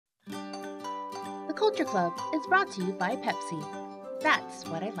Culture Club is brought to you by Pepsi. That's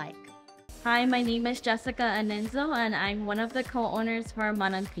what I like. Hi, my name is Jessica Aninzo, and I'm one of the co-owners for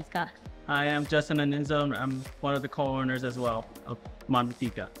Manang Pika. Hi, I'm Justin and Jessica Aninzo. I'm one of the co-owners as well of Manang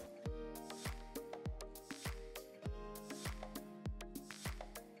Pika.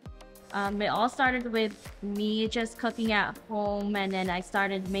 It all started with me just cooking at home, and then I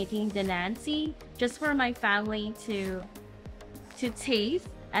started making the Nancy just for my family to taste.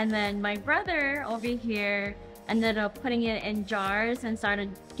 And then my brother over here ended up putting it in jars and started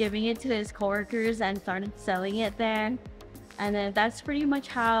giving it to his coworkers and started selling it there. And then that's pretty much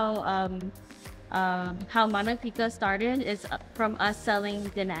how Manang Pika started, is from us selling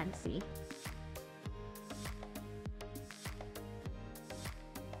the Nancy.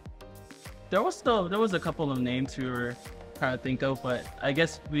 There was a couple of names we were trying to think of, but I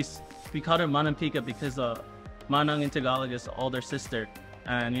guess we called her Manang Pika because Manang in Tagalog is older sister,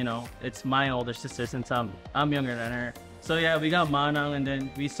 and you know it's my older sister since I'm younger than her. So yeah, we got Manang, and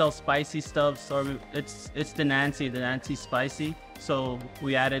then we sell spicy stuff. So it's the Nancy spicy. So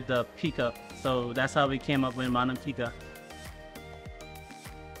we added the Pika. So that's how we came up with Manang Pika.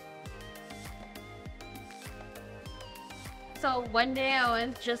 So one day I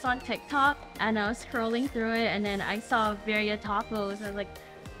was just on TikTok and I was scrolling through it, and then I saw Virya tacos. I was like,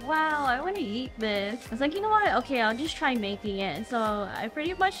 wow, I want to eat this. I was like, you know what? Okay, I'll just try making it. So I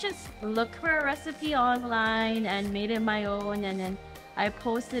pretty much just looked for a recipe online and made it my own, and then I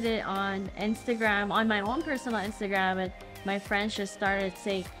posted it on Instagram, on my own personal Instagram, and my friends just started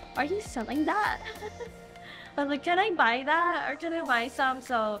saying, are you selling that? I was like, can I buy that, or can I buy some?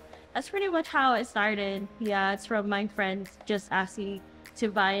 So that's pretty much how it started. Yeah, it's from my friends just asking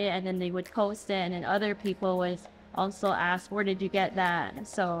to buy it, and then they would post it, and then other people would also ask, where did you get that?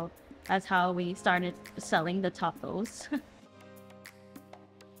 So that's how we started selling the tacos.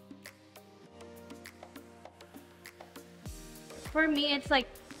 For me, it's like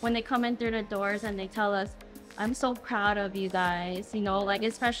when they come in through the doors and they tell us, I'm so proud of you guys, you know, like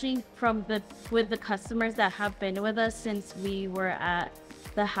especially with the customers that have been with us since we were at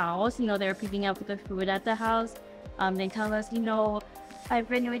the house, you know, they're picking up the food at the house. They tell us, you know, I've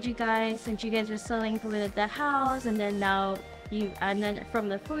been with you guys since you guys were selling food at the house, and then from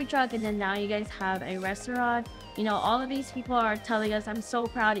the food truck, and then now you guys have a restaurant. You know, all of these people are telling us, I'm so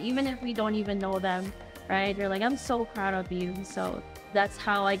proud, even if we don't even know them, right? They're like, I'm so proud of you. So that's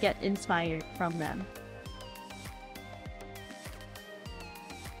how I get inspired from them.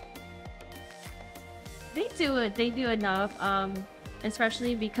 They do enough.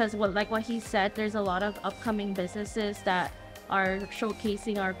 Especially because like what he said, there's a lot of upcoming businesses that are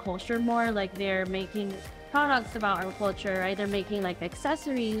showcasing our culture more. Like they're making products about our culture, right? They're making like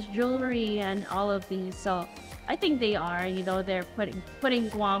accessories, jewelry, and all of these. So I think they are, you know, they're putting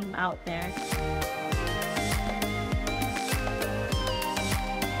Guam out there.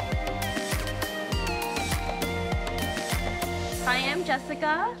 Hi, I'm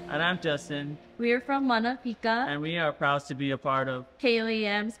Jessica. And I'm Justin. We're from Manang Pika. And we are proud to be a part of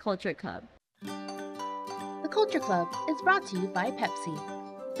KUAM's Culture Club. The Culture Club is brought to you by Pepsi.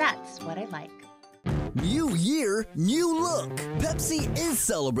 That's what I like. New year, new look. Pepsi is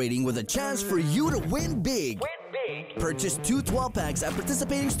celebrating with a chance for you to win big. Purchase 2 12-packs at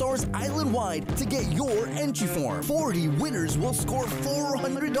participating stores island-wide to get your entry form. 40 winners will score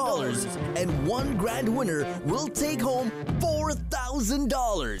 $400, and 1 grand winner will take home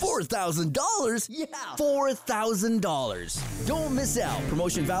 $4,000. $4,000? Yeah, $4,000. Don't miss out.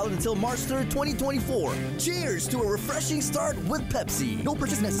 Promotion valid until March 3rd, 2024. Cheers to a refreshing start with Pepsi. No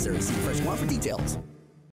purchase necessary. See Fresh One for details.